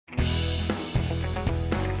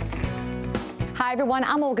Hi everyone,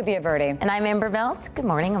 I'm Olga Villaverdi. And I'm Amber Belt. Good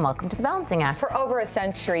morning and welcome to The Balancing Act. For over a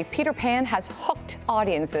century, Peter Pan has hooked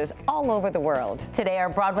audiences all over the world. Today, our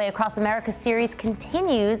Broadway Across America series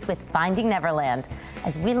continues with Finding Neverland,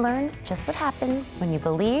 as we learn just what happens when you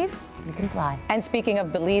believe you can fly. And speaking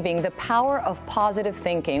of believing, the power of positive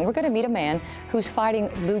thinking, we're going to meet a man who's fighting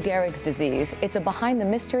Lou Gehrig's disease. It's a behind the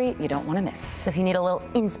mystery you don't want to miss. So if you need a little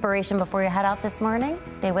inspiration before you head out this morning,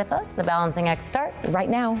 stay with us. The Balancing Act starts right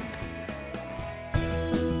now.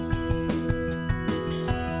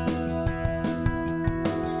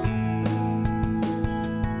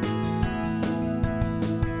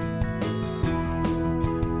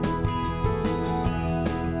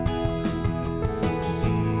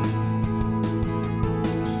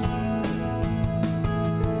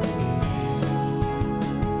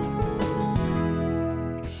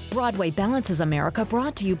 Broadway Balances America,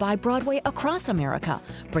 brought to you by Broadway Across America,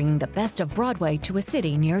 bringing the best of Broadway to a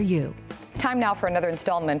city near you. Time now for another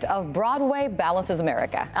installment of Broadway Balances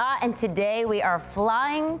America. And today we are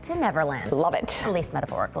flying to Neverland. Love it. At least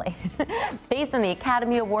metaphorically. Based on the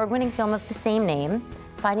Academy Award-winning film of the same name,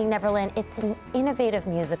 Finding Neverland, it's an innovative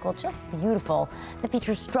musical, just beautiful, that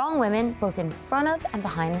features strong women both in front of and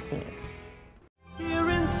behind the scenes. Here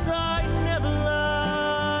inside Neverland,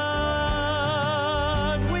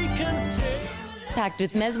 we can sing. Packed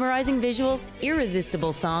with mesmerizing visuals,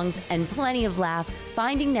 irresistible songs, and plenty of laughs,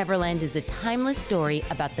 Finding Neverland is a timeless story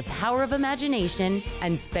about the power of imagination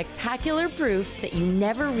and spectacular proof that you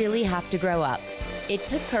never really have to grow up. It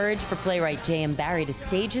took courage for playwright J.M. Barrie to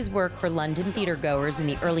stage his work for London theatergoers in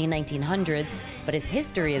the early 1900s, but as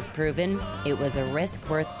history has proven, it was a risk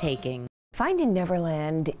worth taking. Finding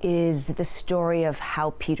Neverland is the story of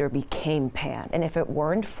how Peter became Pan. And if it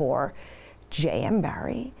weren't for J.M.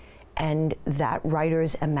 Barrie and that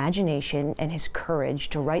writer's imagination and his courage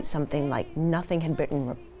to write something like nothing had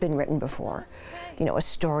been written before, you know, a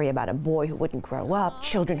story about a boy who wouldn't grow up,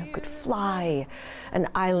 children who could fly, an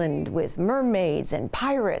island with mermaids and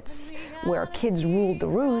pirates where kids ruled the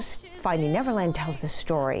roost, Finding Neverland tells the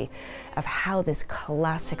story of how this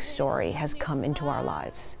classic story has come into our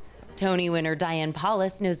lives. Tony winner Diane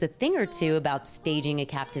Paulus knows a thing or two about staging a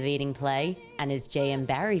captivating play, and as J.M.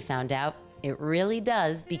 Barrie found out, it really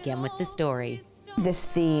does begin with the story. This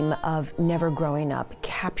theme of never growing up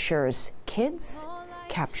captures kids,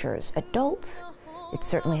 captures adults. It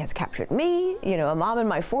certainly has captured me, you know, a mom in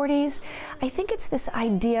my 40s. I think it's this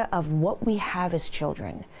idea of what we have as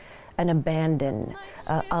children, an abandon,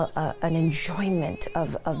 an enjoyment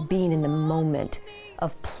of being in the moment,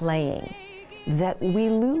 of playing, that we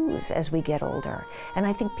lose as we get older. And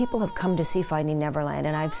I think people have come to see Finding Neverland,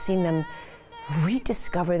 and I've seen them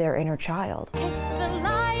rediscover their inner child. It's the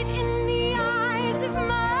light in the eyes of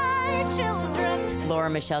my children. Laura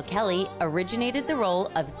Michelle Kelly originated the role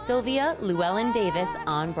of Sylvia Llewellyn Davis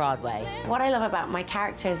on Broadway. What I love about my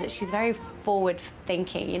character is that she's very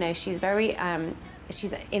forward-thinking. You know, she's very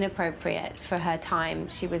she's inappropriate for her time.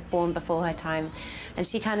 She was born before her time, and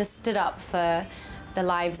she kind of stood up for the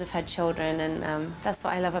lives of her children, and that's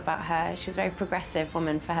what I love about her. She was a very progressive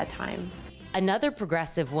woman for her time. Another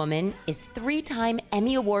progressive woman is three-time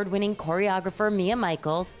Emmy Award-winning choreographer Mia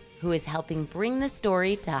Michaels, who is helping bring the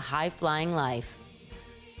story to high-flying life.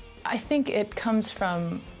 I think it comes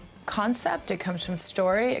from concept, it comes from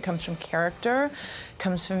story, it comes from character, it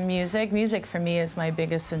comes from music. Music for me is my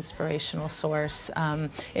biggest inspirational source.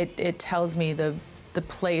 It tells me the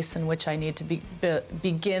place in which I need to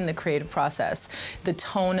begin the creative process, the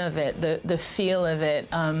tone of it, the feel of it.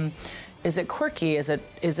 Is it quirky? Is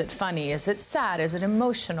it funny? Is it sad? Is it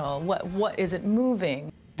emotional? What is it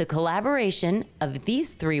moving? The collaboration of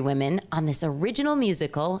these three women on this original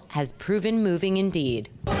musical has proven moving indeed.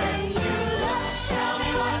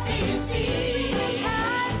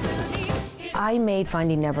 I made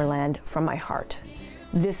Finding Neverland from my heart.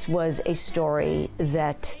 This was a story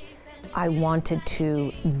that I wanted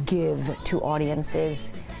to give to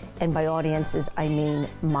audiences, and by audiences I mean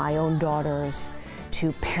my own daughters,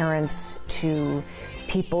 to parents, to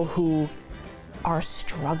people who are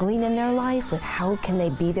struggling in their life with how can they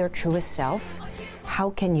be their truest self, how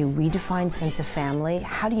can you redefine sense of family,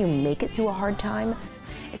 how do you make it through a hard time.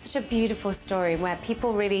 It's such a beautiful story where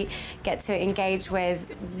people really get to engage with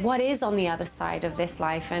what is on the other side of this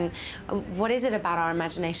life, and what is it about our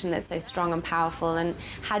imagination that's so strong and powerful, and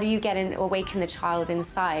how do you awaken the child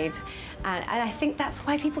inside. And I think that's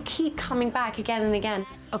why people keep coming back again and again.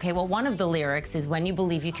 Okay, well, one of the lyrics is "When you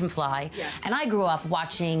believe you can fly." Yes. And I grew up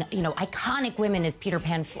watching, you know, iconic women as Peter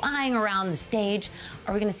Pan flying around the stage.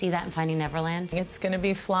 Are we going to see that in Finding Neverland? It's going to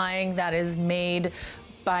be flying that is made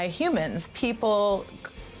by humans, people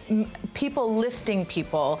people lifting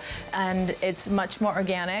people, and it's much more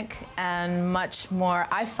organic and much more,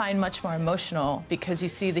 I find, much more emotional, because you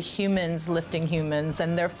see the humans lifting humans,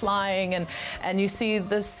 and they're flying, and you see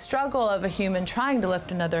the struggle of a human trying to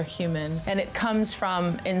lift another human, and it comes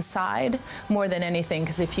from inside more than anything,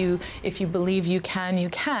 because if you believe you can, you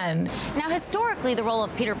can. Now, historically, the role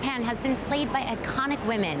of Peter Pan has been played by iconic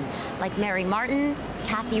women like Mary Martin,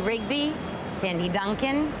 Kathy Rigby, Sandy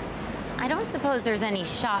Duncan. I don't suppose there's any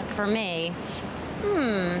shot for me.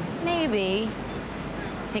 Maybe.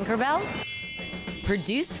 Tinkerbell?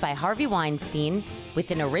 Produced by Harvey Weinstein,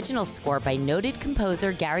 with an original score by noted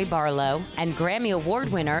composer Gary Barlow and Grammy Award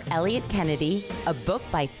winner Elliot Kennedy, a book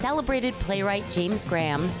by celebrated playwright James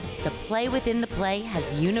Graham, the play within the play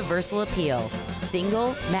has universal appeal.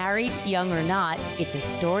 Single, married, young or not, it's a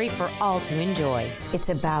story for all to enjoy. It's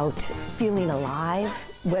about feeling alive,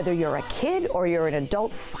 whether you're a kid or you're an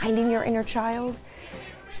adult, finding your inner child.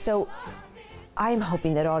 So I'm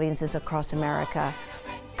hoping that audiences across America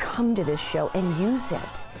come to this show and use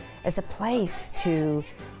it as a place to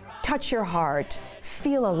touch your heart,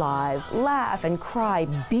 feel alive, laugh and cry,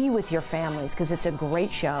 be with your families, because it's a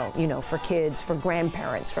great show, you know, for kids, for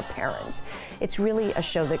grandparents, for parents. It's really a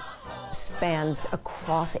show that spans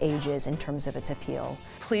across ages in terms of its appeal.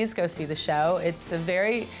 Please go see the show. It's a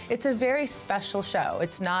very special show.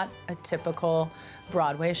 It's not a typical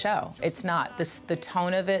Broadway show. It's not. The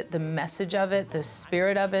tone of it, the message of it, the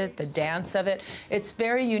spirit of it, the dance of it, it's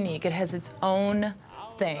very unique. It has its own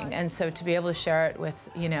thing, and so to be able to share it with,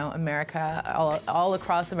 you know, America, all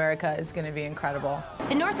across America, is going to be incredible.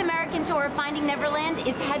 The North American tour of Finding Neverland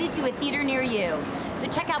is headed to a theater near you. So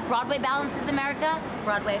check out Broadway Balances America,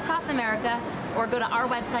 Broadway Across America, or go to our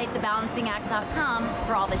website, thebalancingact.com,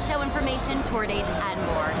 for all the show information, tour dates, and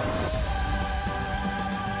more.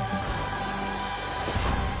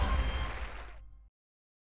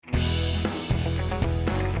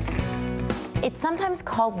 It's sometimes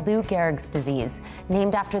called Lou Gehrig's disease,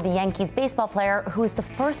 named after the Yankees baseball player who was the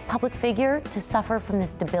first public figure to suffer from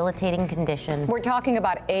this debilitating condition. We're talking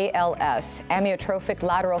about ALS, amyotrophic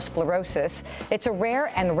lateral sclerosis. It's a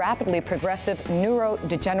rare and rapidly progressive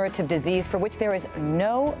neurodegenerative disease for which there is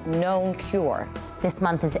no known cure. This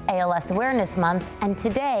month is ALS Awareness Month, and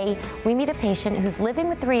today we meet a patient who's living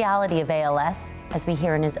with the reality of ALS as we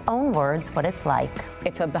hear in his own words what it's like.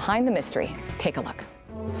 It's a Behind the Mystery. Take a look.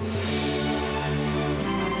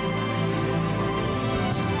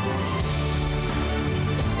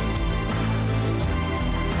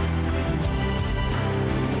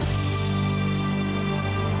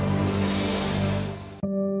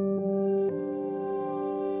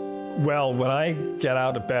 Well, when I get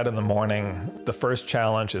out of bed in the morning, the first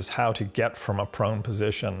challenge is how to get from a prone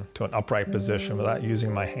position to an upright position without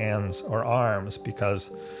using my hands or arms,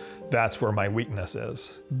 because that's where my weakness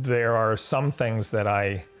is. There are some things that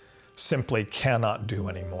I simply cannot do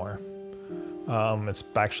anymore. It's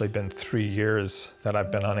actually been 3 years that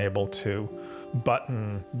I've been unable to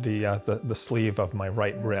button the sleeve of my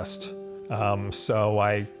right wrist. So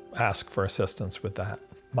I ask for assistance with that.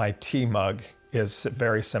 My tea mug is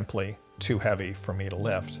very simply too heavy for me to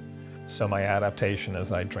lift. So my adaptation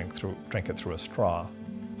is I drink it through a straw.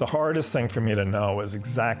 The hardest thing for me to know is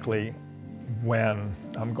exactly when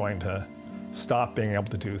I'm going to stop being able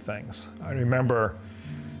to do things. I remember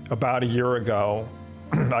about a year ago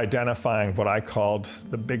identifying what I called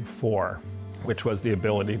the big four, which was the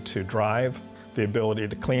ability to drive, the ability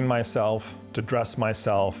to clean myself, to dress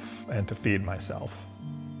myself, and to feed myself.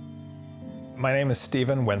 My name is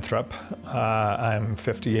Stephen Winthrop. I'm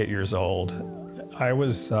 58 years old. I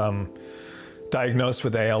was diagnosed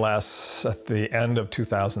with ALS at the end of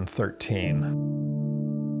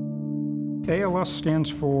 2013. ALS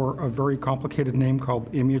stands for a very complicated name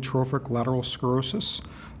called amyotrophic lateral sclerosis.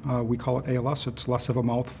 We call it ALS. It's less of a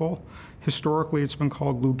mouthful. Historically, it's been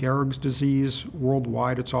called Lou Gehrig's disease.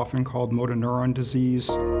 Worldwide, it's often called motor neuron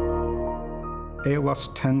disease. ALS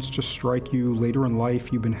tends to strike you later in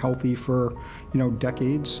life. You've been healthy for,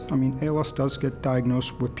 decades. I mean, ALS does get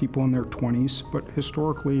diagnosed with people in their 20s, but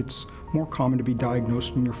historically it's more common to be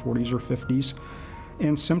diagnosed in your 40s or 50s,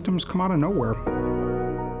 and symptoms come out of nowhere.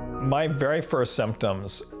 My very first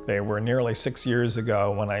symptoms, they were nearly 6 years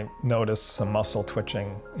ago when I noticed some muscle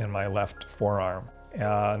twitching in my left forearm.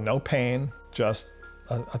 No pain, just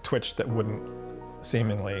a twitch that wouldn't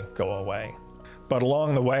seemingly go away. But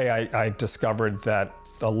along the way, I discovered that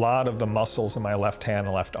a lot of the muscles in my left hand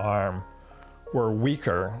and left arm were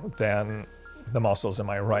weaker than the muscles in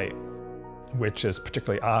my right, which is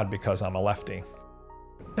particularly odd because I'm a lefty.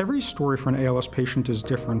 Every story for an ALS patient is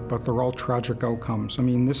different, but they're all tragic outcomes. I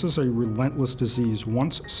mean, this is a relentless disease.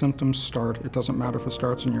 Once symptoms start, it doesn't matter if it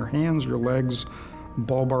starts in your hands, your legs,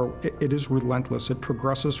 bulbar, it is relentless. It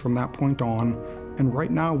progresses from that point on, and right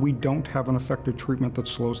now we don't have an effective treatment that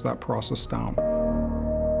slows that process down.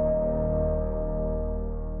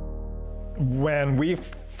 When we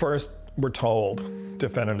first were told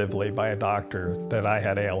definitively by a doctor that I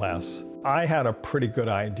had ALS, I had a pretty good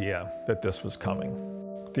idea that this was coming.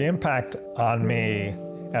 The impact on me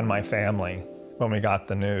and my family when we got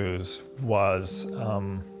the news was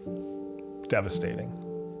devastating.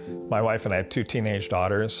 My wife and I had 2 teenage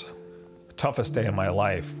daughters. The toughest day of my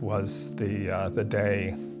life was the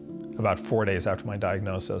day about 4 days after my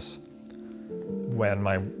diagnosis, when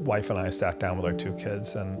my wife and I sat down with our 2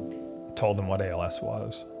 kids and told them what ALS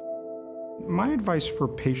was. My advice for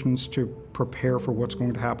patients to prepare for what's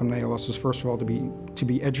going to happen in ALS is, first of all, to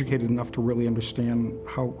be educated enough to really understand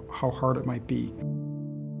how hard it might be.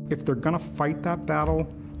 If they're going to fight that battle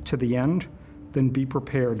to the end, then be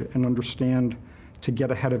prepared and understand to get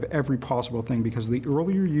ahead of every possible thing, because the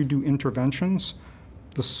earlier you do interventions,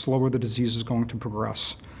 the slower the disease is going to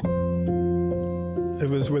progress. It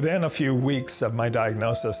was within a few weeks of my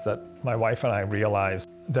diagnosis that my wife and I realized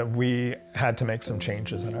that we had to make some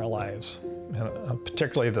changes in our lives,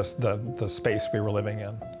 particularly the space we were living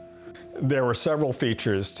in. There were several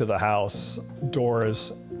features to the house,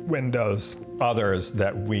 doors, windows, others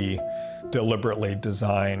that we deliberately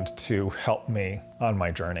designed to help me on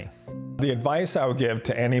my journey. The advice I would give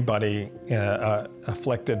to anybody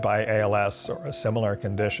afflicted by ALS or a similar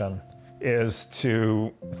condition is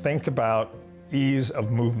to think about ease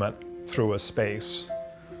of movement through a space.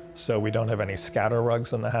 So we don't have any scatter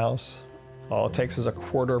rugs in the house. All it takes is a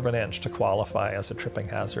 1/4 of an inch to qualify as a tripping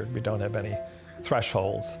hazard. We don't have any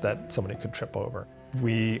thresholds that somebody could trip over.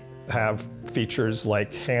 We have features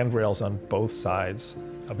like handrails on both sides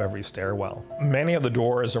of every stairwell. Many of the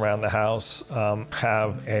doors around the house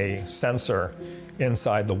have a sensor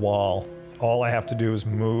inside the wall. All I have to do is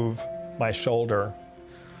move my shoulder.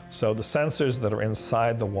 So the sensors that are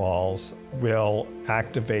inside the walls will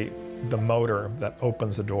activate the motor that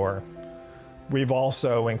opens the door. We've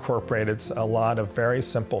also incorporated a lot of very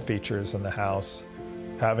simple features in the house,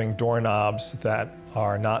 having doorknobs that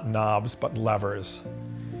are not knobs but levers.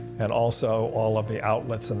 And also all of the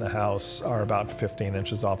outlets in the house are about 15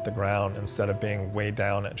 inches off the ground instead of being way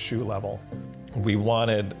down at shoe level. We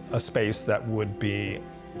wanted a space that would be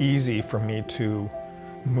easy for me to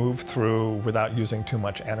move through without using too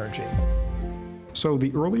much energy. So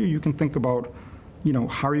the earlier you can think about,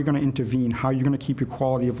 how are you going to intervene? How are you going to keep your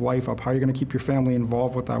quality of life up? How are you going to keep your family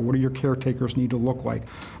involved with that? What do your caretakers need to look like?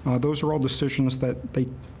 Those are all decisions that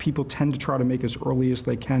people tend to try to make as early as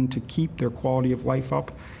they can to keep their quality of life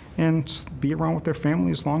up and be around with their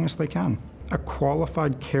family as long as they can. A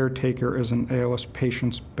qualified caretaker is an ALS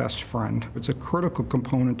patient's best friend. It's a critical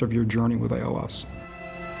component of your journey with ALS.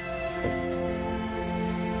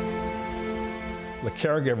 The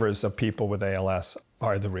caregivers of people with ALS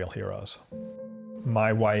are the real heroes.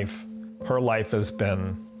 My wife, her life has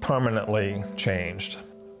been permanently changed.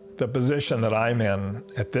 The position that I'm in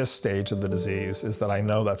at this stage of the disease is that I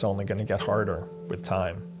know that's only going to get harder with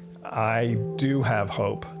time. I do have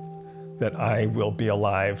hope that I will be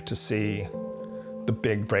alive to see the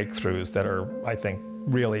big breakthroughs that are, I think,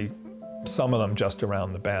 really, some of them just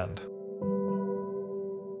around the bend.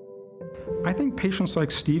 I think patients like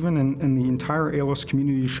Stephen and the entire ALS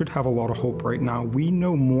community should have a lot of hope right now. We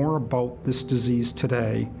know more about this disease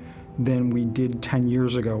today than we did 10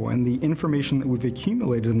 years ago, and the information that we've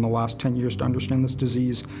accumulated in the last 10 years to understand this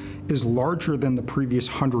disease is larger than the previous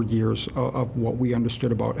 100 years of what we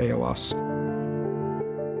understood about ALS.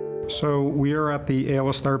 So we are at the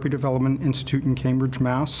ALS Therapy Development Institute in Cambridge,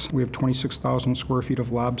 Mass. We have 26,000 square feet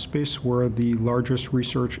of lab space. We're the largest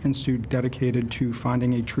research institute dedicated to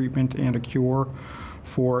finding a treatment and a cure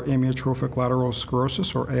for amyotrophic lateral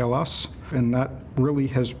sclerosis, or ALS. And that really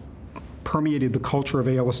has permeated the culture of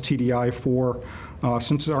ALS TDI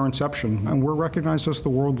since our inception. And we're recognized as the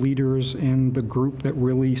world leaders in the group that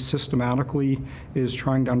really systematically is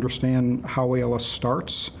trying to understand how ALS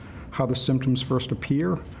starts, how the symptoms first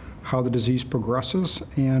appear, how the disease progresses,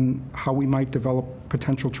 and how we might develop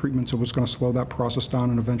potential treatments that was going to slow that process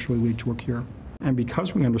down and eventually lead to a cure. And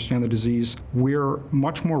because we understand the disease, we're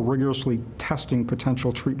much more rigorously testing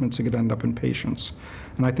potential treatments that could end up in patients.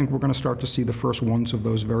 And I think we're going to start to see the first ones of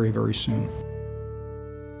those very, very soon.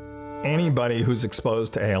 Anybody who's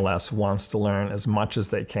exposed to ALS wants to learn as much as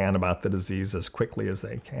they can about the disease as quickly as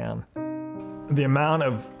they can. The amount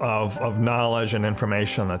of knowledge and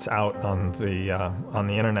information that's out on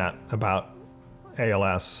the internet about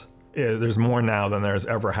ALS, there's more now than there's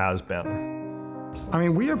ever has been. I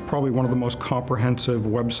mean, we have probably one of the most comprehensive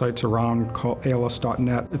websites around called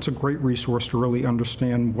ALS.net. It's a great resource to really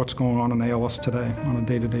understand what's going on in ALS today on a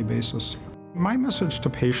day-to-day basis. My message to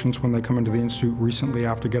patients when they come into the Institute recently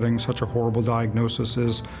after getting such a horrible diagnosis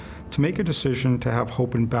is to make a decision to have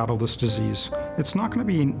hope and battle this disease. It's not going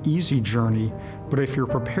to be an easy journey, but if you're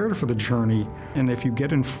prepared for the journey, and if you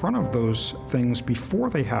get in front of those things before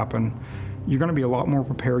they happen, you're going to be a lot more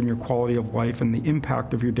prepared in your quality of life, and the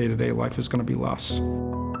impact of your day-to-day life is going to be less.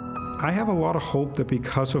 I have a lot of hope that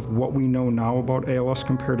because of what we know now about ALS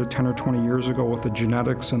compared to 10 or 20 years ago with the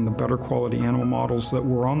genetics and the better quality animal models, that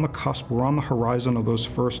we're on the cusp, we're on the horizon of those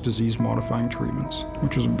first disease-modifying treatments,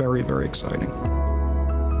 which is very, very exciting.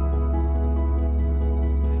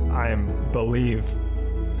 I believe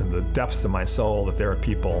in the depths of my soul that there are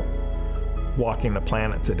people walking the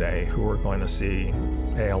planet today who are going to see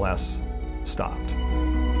ALS stopped.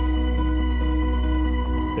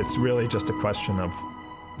 It's really just a question of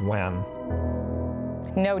when.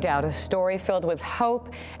 No doubt, a story filled with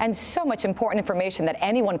hope and so much important information that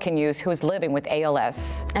anyone can use who is living with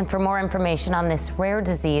ALS. And for more information on this rare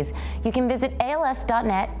disease, you can visit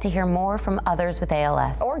ALS.net to hear more from others with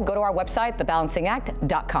ALS. Or go to our website,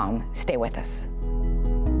 thebalancingact.com. Stay with us.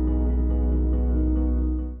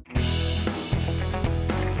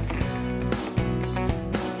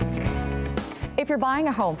 If you're buying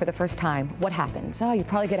a home for the first time, what happens? Oh, you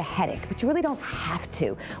probably get a headache, but you really don't have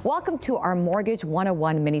to. Welcome to our Mortgage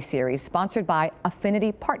 101 mini-series, sponsored by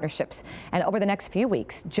Affinity Partnerships. And over the next few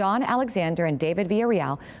weeks, John Alexander and David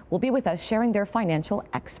Villarreal will be with us sharing their financial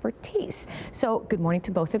expertise. So good morning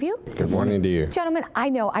to both of you. Good morning to you. Gentlemen, I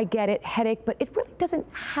know, I get it, headache, but it really doesn't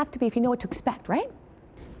have to be if you know what to expect, right?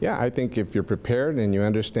 Yeah, I think if you're prepared and you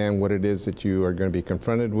understand what it is that you are going to be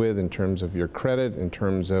confronted with in terms of your credit, in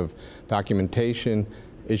terms of documentation,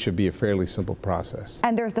 it should be a fairly simple process.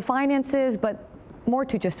 And there's the finances, but more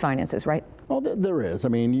to just finances, right? Well, there is. I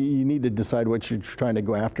mean, you need to decide what you're trying to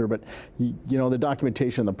go after, but you know, the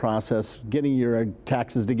documentation, the process, getting your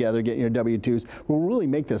taxes together, getting your W-2s will really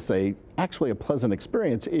make this actually a pleasant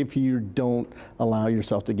experience if you don't allow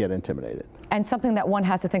yourself to get intimidated. And something that one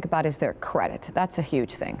has to think about is their credit. That's a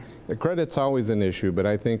huge thing. The credit's always an issue, but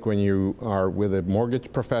I think when you are with a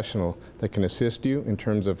mortgage professional that can assist you in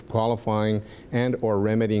terms of qualifying and or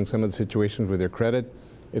remedying some of the situations with your credit,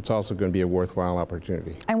 it's also going to be a worthwhile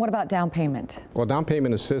opportunity. And what about down payment? Well, down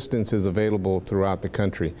payment assistance is available throughout the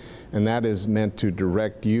country, and that is meant to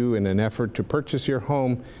direct you in an effort to purchase your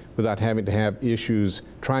home without having to have issues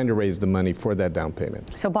trying to raise the money for that down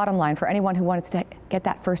payment. So bottom line, for anyone who wants to get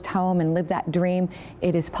that first home and live that dream,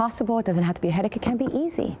 it is possible. It doesn't have to be a headache. It can be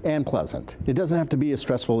easy. And pleasant. It doesn't have to be a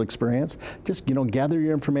stressful experience. Just, you know, gather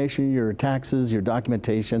your information, your taxes, your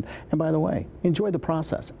documentation, and by the way, enjoy the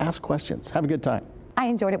process. Ask questions. Have a good time. I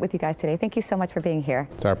enjoyed it with you guys today. Thank you so much for being here.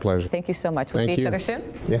 It's our pleasure. Thank you so much. We'll see each other soon.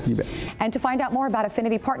 Yes. You bet. And to find out more about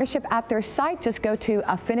Affinity Partnership at their site, just go to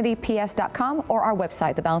affinityps.com or our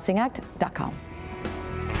website, thebalancingact.com.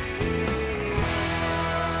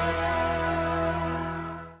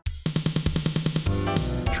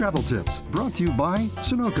 Travel tips brought to you by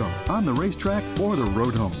Sunoco, on the racetrack or the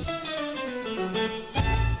road home.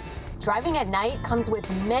 Driving at night comes with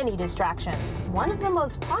many distractions. One of the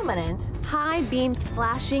most prominent: high beams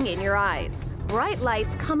flashing in your eyes. Bright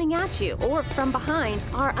lights coming at you or from behind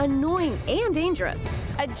are annoying and dangerous.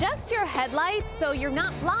 Adjust your headlights so you're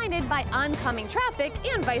not blinded by oncoming traffic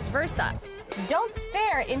and vice versa. Don't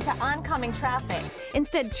stare into oncoming traffic.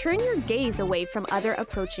 Instead, turn your gaze away from other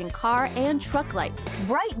approaching car and truck lights.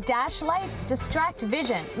 Bright dash lights distract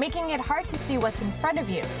vision, making it hard to see what's in front of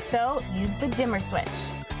you. So use the dimmer switch.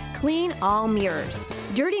 Clean all mirrors.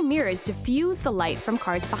 Dirty mirrors diffuse the light from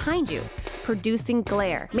cars behind you, producing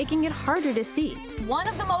glare, making it harder to see. One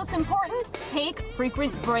of the most important: take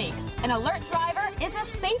frequent breaks. An alert driver is a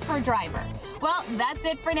safer driver. Well, that's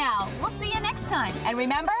it for now. We'll see you next time. And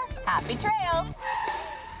remember, happy trails.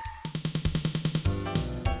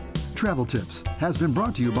 Travel Tips has been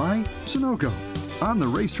brought to you by Sunoco, on the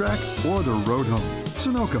racetrack or the road home.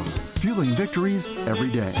 Sunoco, fueling victories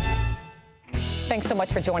every day. Thanks so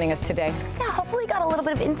much for joining us today. Yeah, hopefully you got a little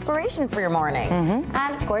bit of inspiration for your morning.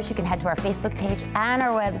 And of course, you can head to our Facebook page and our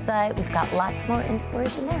website. We've got lots more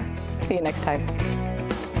inspiration there. See you next time.